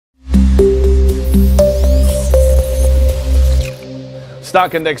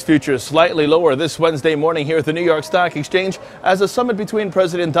Stock index futures slightly lower this Wednesday morning here at the New York Stock Exchange as a summit between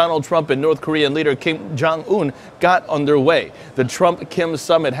President Donald Trump and North Korean leader Kim Jong Un got underway. The Trump-Kim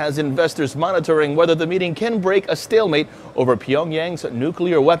summit has investors monitoring whether the meeting can break a stalemate over Pyongyang's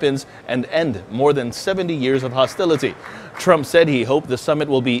nuclear weapons and end more than 70 years of hostility. Trump said he hoped the summit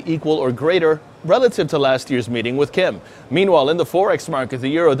will be equal or greater relative to last year's meeting with Kim. Meanwhile, in the forex market, the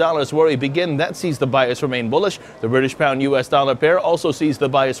euro-dollar's worry begin. That sees the bias remain bullish. The British pound-US dollar pair also sees the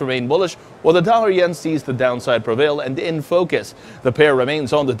bias remain bullish, while the dollar-yen sees the downside prevail and in focus. The pair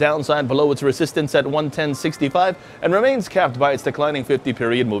remains on the downside below its resistance at 110.65 and remains capped by its declining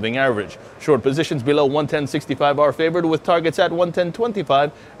 50-period moving average. Short positions below 110.65 are favored, with targets at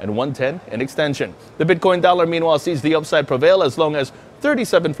 110.25 and 110 in extension. The Bitcoin dollar, meanwhile, sees the upside prevail as long as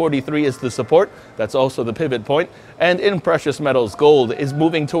 37.43 is the support. That's also the pivot point. And in precious metals, gold is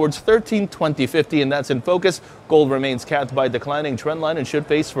moving towards 1320.50, and that's in focus. Gold remains capped by declining trendline and should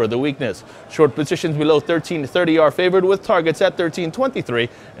face further weakness. Short positions below 1330 are favored, with targets at 1323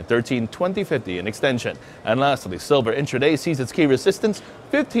 and 1320.50 in extension. And lastly, silver intraday sees its key resistance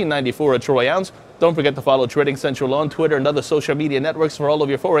 1594 a troy ounce. Don't forget to follow Trading Central on Twitter and other social media networks for all of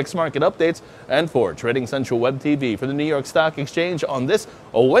your forex market updates, and for Trading Central Web TV for the New York Stock Exchange on this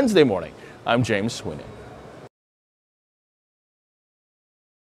Wednesday morning. I'm James Sweeney.